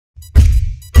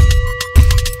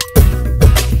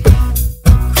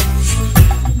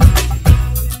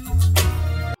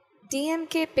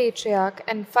DMK patriarch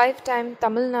and five-time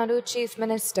Tamil Nadu Chief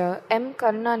Minister M.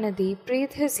 Karunanidhi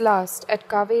breathed his last at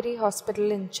Kauvery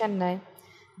Hospital in Chennai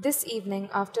this evening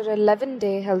after an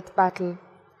 11-day health battle.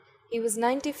 He was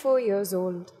 94 years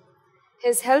old.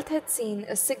 His health had seen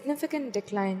a significant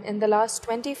decline in the last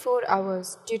 24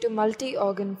 hours due to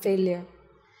multi-organ failure.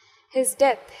 His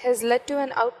death has led to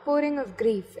an outpouring of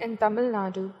grief in Tamil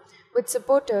Nadu, with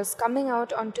supporters coming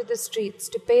out onto the streets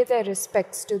to pay their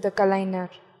respects to the Kalaignar.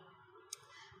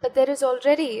 But there is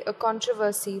already a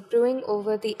controversy brewing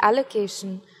over the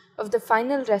allocation of the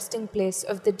final resting place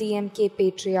of the DMK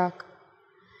patriarch.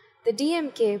 The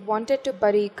DMK wanted to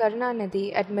bury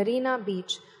Karunanidhi at Marina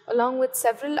beach along with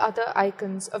several other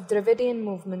icons of Dravidian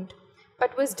movement,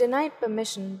 but was denied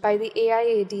permission by the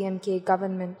AIADMK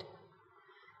government.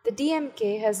 The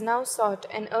DMK has now sought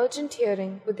an urgent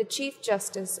hearing with the Chief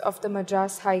Justice of the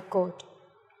Madras High Court.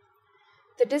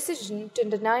 The decision to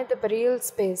deny the burial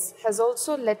space has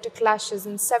also led to clashes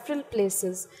in several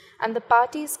places, and the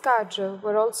party's cadres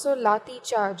were also lathi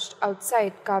charged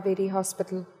outside Kauvery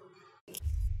Hospital.